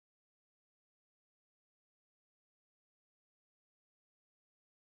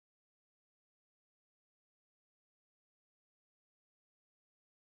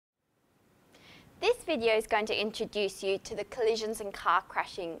This video is going to introduce you to the collisions and car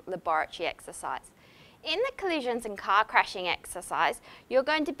crashing laboratory exercise. In the collisions and car crashing exercise, you're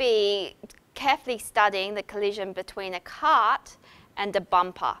going to be carefully studying the collision between a cart and a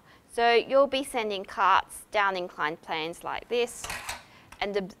bumper. So you'll be sending carts down inclined planes like this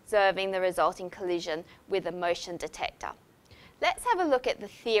and observing the resulting collision with a motion detector. Let's have a look at the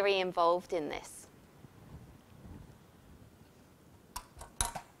theory involved in this.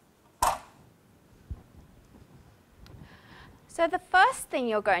 So the first thing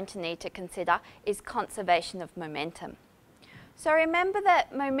you're going to need to consider is conservation of momentum. So remember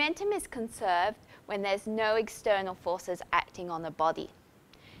that momentum is conserved when there's no external forces acting on the body.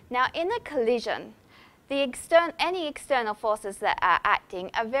 Now in a collision, any external forces that are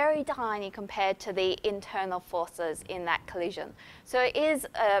acting are very tiny compared to the internal forces in that collision. So it is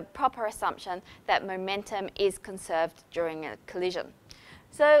a proper assumption that momentum is conserved during a collision.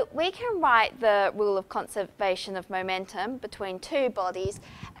 So we can write the rule of conservation of momentum between two bodies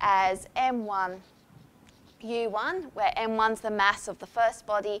as m1 u1, where m1's the mass of the first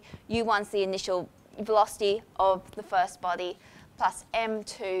body, u1's the initial velocity of the first body, plus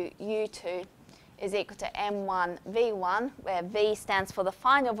m2 u2 is equal to m1 v1, where v stands for the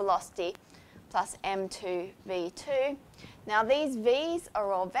final velocity, plus m2 v2. Now these v's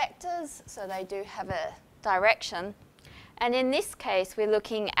are all vectors, so they do have a direction. And in this case, we're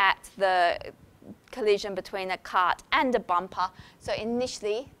looking at the collision between a cart and a bumper. So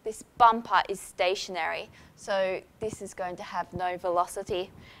initially, this bumper is stationary. So this is going to have no velocity.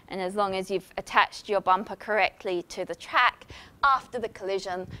 And as long as you've attached your bumper correctly to the track, after the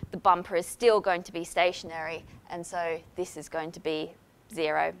collision, the bumper is still going to be stationary. And so this is going to be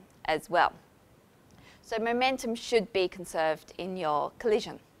 0 as well. So momentum should be conserved in your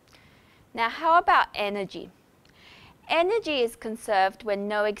collision. Now, how about energy? Energy is conserved when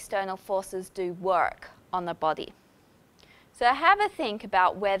no external forces do work on the body. So have a think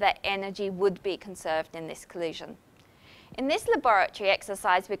about whether energy would be conserved in this collision. In this laboratory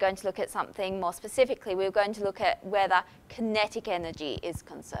exercise, we're going to look at something more specifically. We're going to look at whether kinetic energy is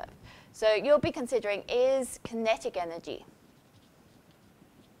conserved. So you'll be considering, is kinetic energy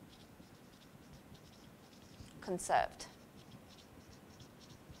conserved?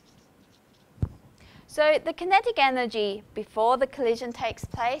 So the kinetic energy before the collision takes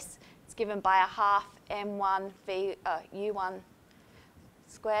place is given by a half m1 u1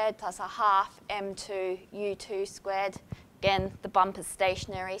 squared plus a half m2 u2 squared. Again, the bumper's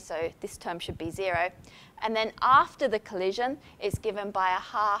stationary, so this term should be 0. And then after the collision, it's given by a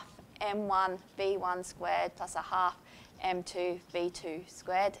half m1 v1 squared plus a half m2 v2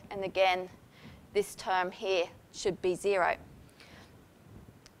 squared. And again, this term here should be 0.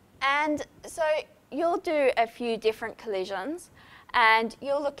 And so you'll do a few different collisions, and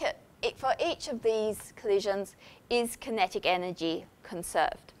you'll look at it for each of these collisions, is kinetic energy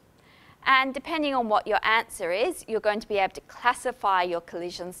conserved? And depending on what your answer is, you're going to be able to classify your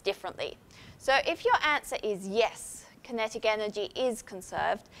collisions differently. So if your answer is yes, kinetic energy is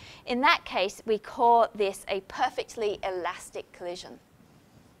conserved, in that case, we call this a perfectly elastic collision.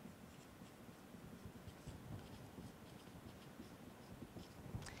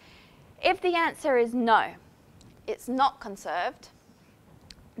 If the answer is no, it's not conserved,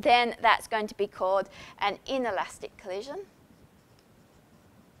 then that's going to be called an inelastic collision.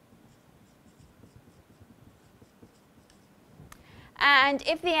 And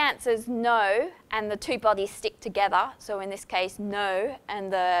if the answer is no, and the two bodies stick together, so in this case no,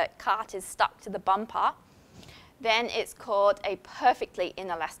 and the cart is stuck to the bumper, then it's called a perfectly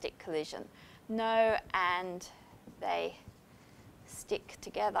inelastic collision. No, and they stick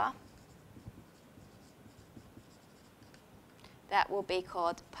together. That will be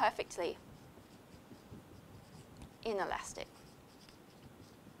called perfectly inelastic.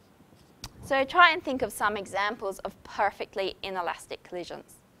 So try and think of some examples of perfectly inelastic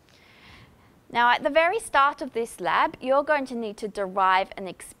collisions. Now at the very start of this lab, you're going to need to derive an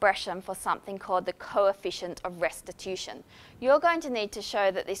expression for something called the coefficient of restitution. You're going to need to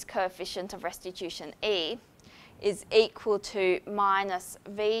show that this coefficient of restitution, E, is equal to minus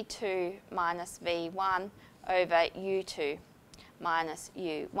V2 minus V1 over U2 minus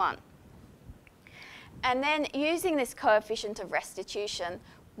u1. And then using this coefficient of restitution,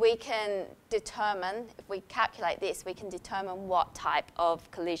 we can determine, if we calculate this, we can determine what type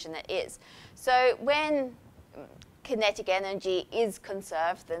of collision it is. So when kinetic energy is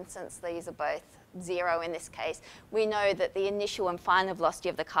conserved, then since these are both 0 in this case, we know that the initial and final velocity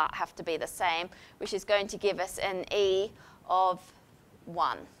of the cart have to be the same, which is going to give us an E of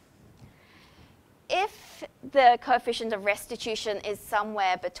 1. if the coefficient of restitution is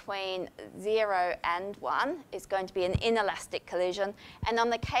somewhere between 0 and 1, it's going to be an inelastic collision. And on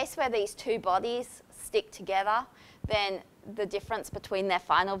the case where these two bodies stick together, then the difference between their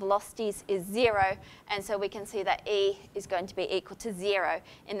final velocities is 0. And so we can see that E is going to be equal to 0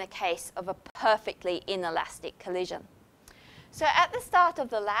 in the case of a perfectly inelastic collision. So at the start of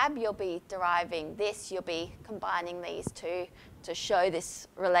the lab, you'll be deriving this. You'll be combining these two to show this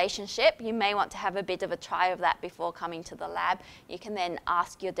relationship. You may want to have a bit of a try of that before coming to the lab. You can then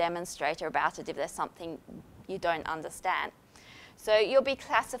ask your demonstrator about it if there's something you don't understand. So you'll be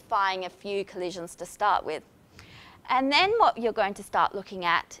classifying a few collisions to start with. And then what you're going to start looking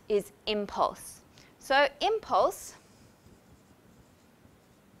at is impulse. So impulse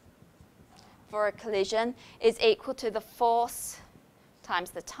for a collision is equal to the force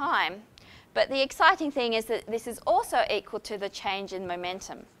times the time. But the exciting thing is that this is also equal to the change in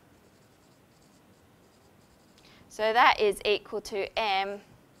momentum. So that is equal to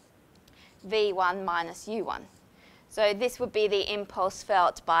mv1 minus u1. So this would be the impulse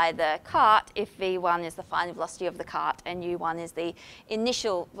felt by the cart if v1 is the final velocity of the cart and u1 is the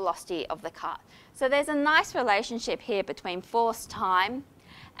initial velocity of the cart. So there's a nice relationship here between force, time,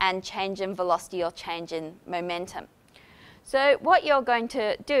 and change in velocity or change in momentum. So what you're going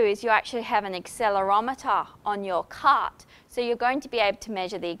to do is you actually have an accelerometer on your cart. So you're going to be able to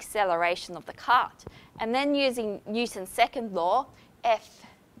measure the acceleration of the cart. And then using Newton's second law, F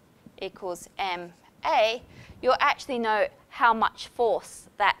equals ma, you'll actually know how much force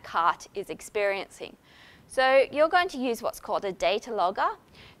that cart is experiencing. So you're going to use what's called a data logger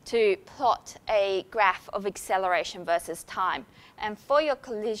to plot a graph of acceleration versus time. And for your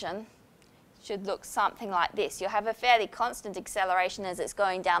collision, it should look something like this. You'll have a fairly constant acceleration as it's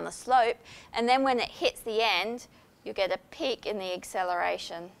going down the slope, and then when it hits the end, you get a peak in the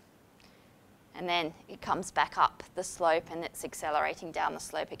acceleration, and then it comes back up the slope and it's accelerating down the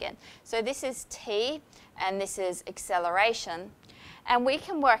slope again. So this is t, and this is acceleration. And we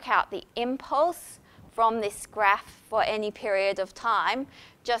can work out the impulse from this graph for any period of time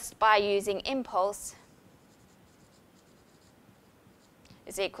just by using impulse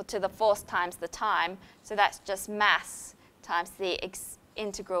is equal to the force times the time. So that's just mass times the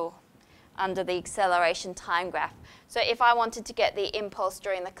integral under the acceleration time graph. So if I wanted to get the impulse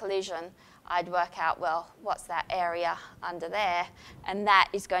during the collision, I'd work out, well, what's that area under there? And that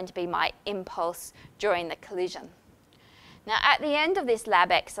is going to be my impulse during the collision. Now, at the end of this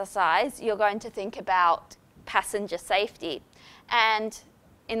lab exercise, you're going to think about passenger safety. And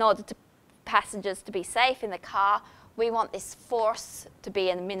in order to passengers to be safe in the car, we want this force to be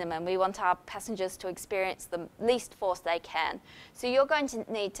a minimum. We want our passengers to experience the least force they can. So you're going to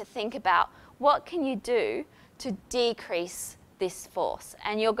need to think about what can you do to decrease this force.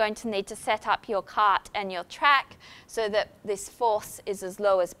 And you're going to need to set up your cart and your track so that this force is as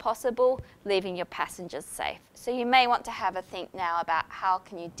low as possible, leaving your passengers safe. So you may want to have a think now about how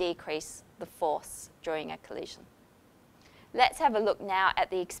can you decrease the force during a collision. Let's have a look now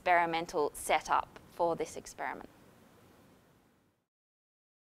at the experimental setup for this experiment.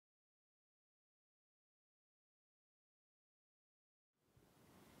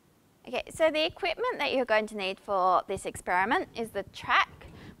 Okay, so the equipment that you're going to need for this experiment is the track,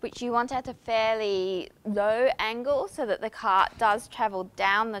 which you want at a fairly low angle so that the cart does travel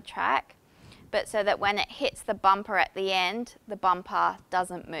down the track, but so that when it hits the bumper at the end, the bumper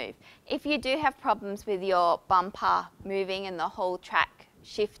doesn't move. If you do have problems with your bumper moving and the whole track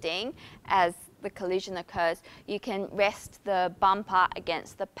shifting as the collision occurs, you can rest the bumper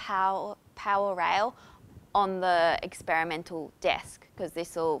against the power rail on the experimental desk, because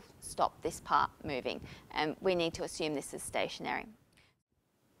this will stop this part moving, and we need to assume this is stationary.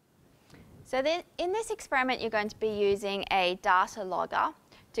 So then in this experiment, you're going to be using a data logger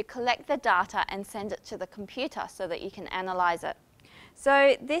to collect the data and send it to the computer so that you can analyze it.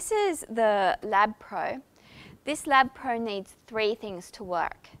 So this is the LabPro. This LabPro needs three things to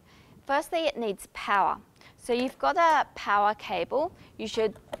work. Firstly, it needs power. So you've got a power cable. You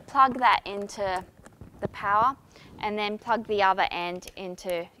should plug that into the power and then plug the other end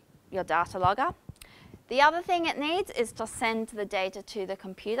into your data logger. The other thing it needs is to send the data to the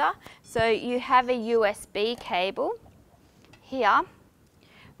computer. So you have a USB cable here,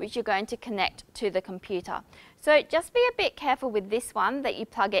 which you're going to connect to the computer. So just be a bit careful with this one, that you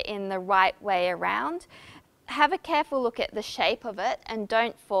plug it in the right way around. Have a careful look at the shape of it and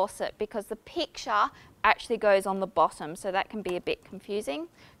don't force it, because the picture actually goes on the bottom, so that can be a bit confusing.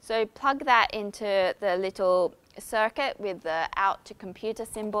 So plug that into the little circuit with the out to computer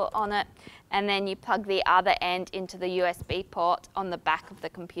symbol on it, and then you plug the other end into the USB port on the back of the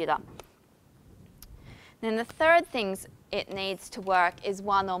computer. Then the third thing it needs to work is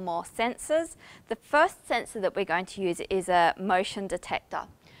one or more sensors. The first sensor that we're going to use is a motion detector.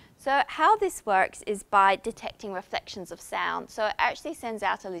 So how this works is by detecting reflections of sound. So it actually sends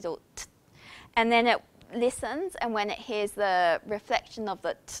out a little t, and then it listens, and when it hears the reflection of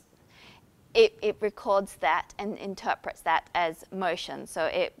the t, it records that and interprets that as motion. So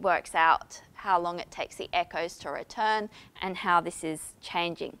it works out how long it takes the echoes to return and how this is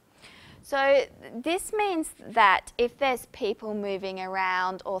changing. So this means that if there's people moving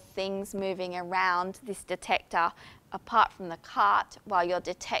around or things moving around this detector apart from the cart while you're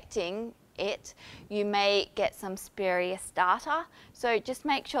detecting it, you may get some spurious data. So just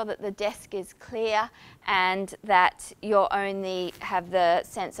make sure that the desk is clear and that you only have the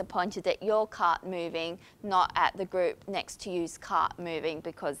sensor pointed at your cart moving, not at the group next to you's cart moving,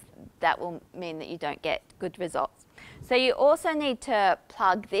 because that will mean that you don't get good results. So you also need to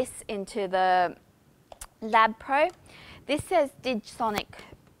plug this into the Lab Pro. This says DigSonic,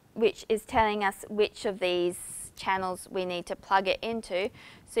 which is telling us which of these channels we need to plug it into.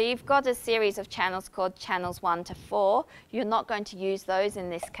 So you've got a series of channels called channels 1 to 4. You're not going to use those in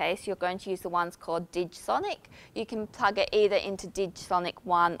this case. You're going to use the ones called DigSonic. You can plug it either into DigSonic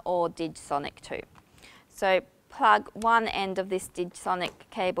 1 or DigSonic 2. So plug one end of this DigSonic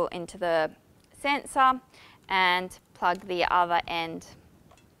cable into the sensor and plug the other end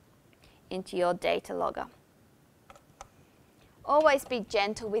into your data logger. Always be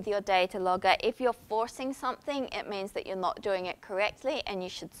gentle with your data logger. If you're forcing something, it means that you're not doing it correctly and you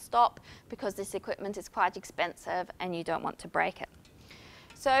should stop, because this equipment is quite expensive and you don't want to break it.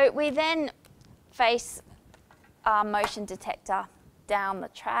 So we then face our motion detector down the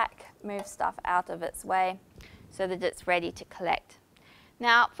track, move stuff out of its way so that it's ready to collect.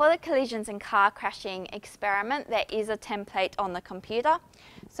 Now, for the collisions and car crashing experiment, there is a template on the computer.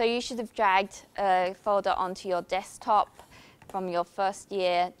 So you should have dragged a folder onto your desktop from your first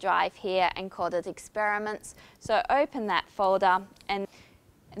year drive here and called it experiments. So open that folder, and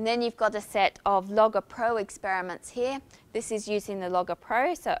then you've got a set of Logger Pro experiments here. This is using the Logger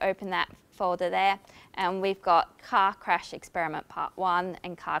Pro, so open that folder there, and we've got car crash experiment part 1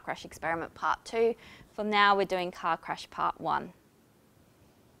 and car crash experiment part 2. For now we're doing car crash part 1.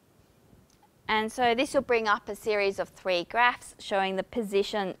 And so this will bring up a series of 3 graphs showing the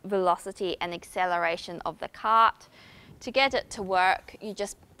position, velocity and acceleration of the cart. To get it to work, you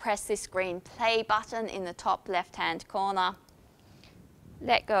just press this green play button in the top left-hand corner,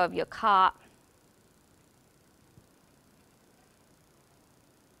 let go of your cart,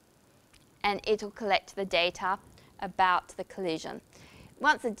 and it'll collect the data about the collision.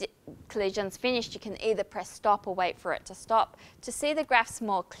 Once the collision's finished, you can either press stop or wait for it to stop. To see the graphs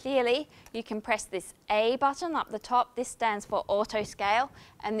more clearly, you can press this A button up the top. This stands for auto scale,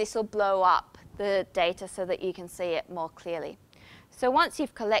 and this will blow up the data so that you can see it more clearly. So once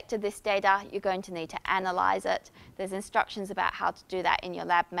you've collected this data, you're going to need to analyze it. There's instructions about how to do that in your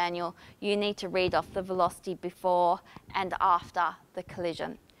lab manual. You need to read off the velocity before and after the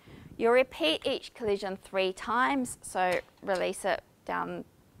collision. You'll repeat each collision 3 times, so release it down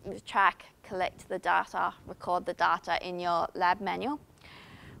the track, collect the data, record the data in your lab manual.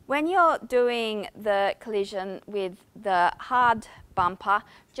 When you're doing the collision with the hard bumper,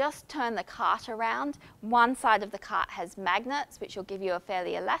 just turn the cart around. One side of the cart has magnets, which will give you a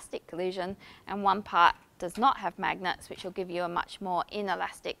fairly elastic collision, and one part does not have magnets, which will give you a much more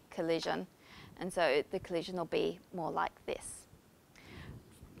inelastic collision. And so the collision will be more like this.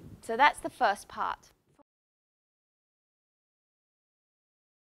 So that's the first part.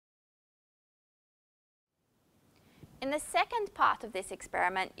 In the second part of this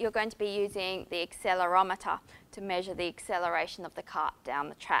experiment, you're going to be using the accelerometer to measure the acceleration of the cart down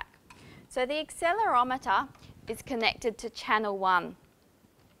the track. So the accelerometer is connected to channel 1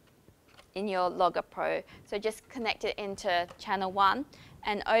 in your Logger Pro. So just connect it into channel 1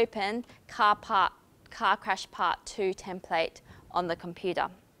 and open car crash part 2 template on the computer.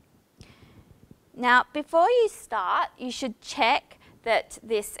 Now, before you start, you should check that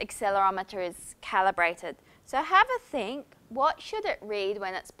this accelerometer is calibrated. So have a think, what should it read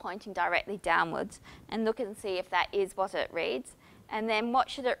when it's pointing directly downwards? And look and see if that is what it reads. And then what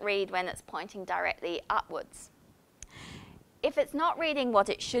should it read when it's pointing directly upwards? If it's not reading what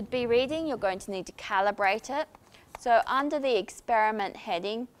it should be reading, you're going to need to calibrate it. So under the experiment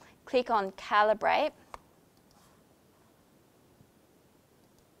heading, click on Calibrate.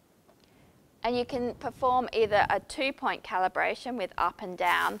 And you can perform either a 2-point calibration with up and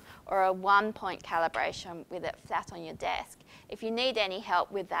down or a 1-point calibration with it flat on your desk. If you need any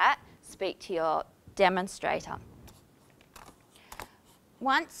help with that, speak to your demonstrator.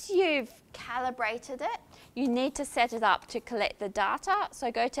 Once you've calibrated it, you need to set it up to collect the data.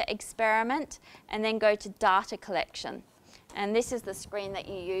 So go to Experiment and then go to Data Collection. And this is the screen that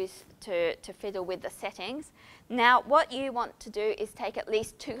you use to fiddle with the settings. Now what you want to do is take at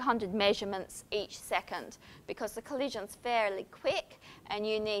least 200 measurements each second, because the collision's fairly quick and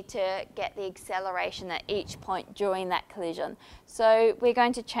you need to get the acceleration at each point during that collision. So we're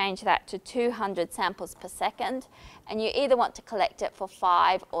going to change that to 200 samples per second, and you either want to collect it for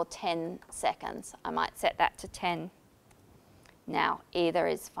 5 or 10 seconds. I might set that to 10 now. Either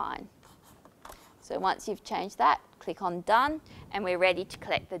is fine. So once you've changed that, click on Done, and we're ready to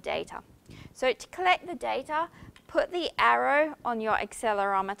collect the data. So to collect the data, put the arrow on your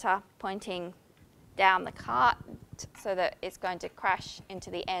accelerometer pointing down the cart so that it's going to crash into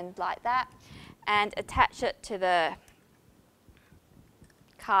the end like that, and attach it to the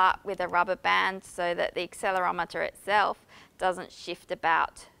cart with a rubber band so that the accelerometer itself doesn't shift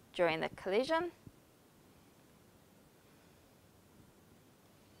about during the collision.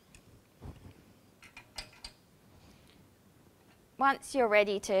 Once you're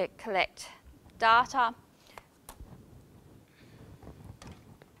ready to collect data,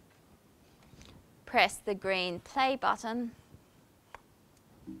 press the green play button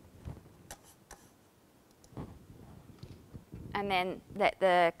and then let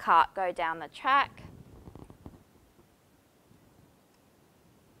the cart go down the track,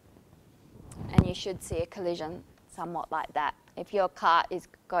 and you should see a collision somewhat like that. If your cart is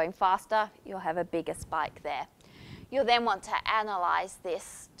going faster, you'll have a bigger spike there. You'll then want to analyze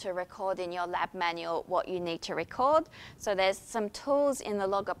this to record in your lab manual what you need to record. So there's some tools in the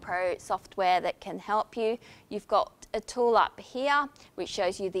Logger Pro software that can help you. You've got a tool up here which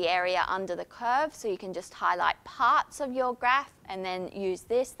shows you the area under the curve, so you can just highlight parts of your graph and then use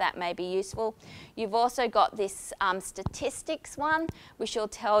this. That may be useful. You've also got this statistics one, which will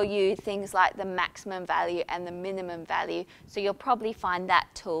tell you things like the maximum value and the minimum value. So you'll probably find that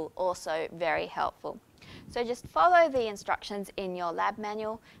tool also very helpful. So just follow the instructions in your lab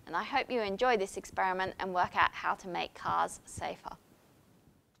manual, and I hope you enjoy this experiment and work out how to make cars safer.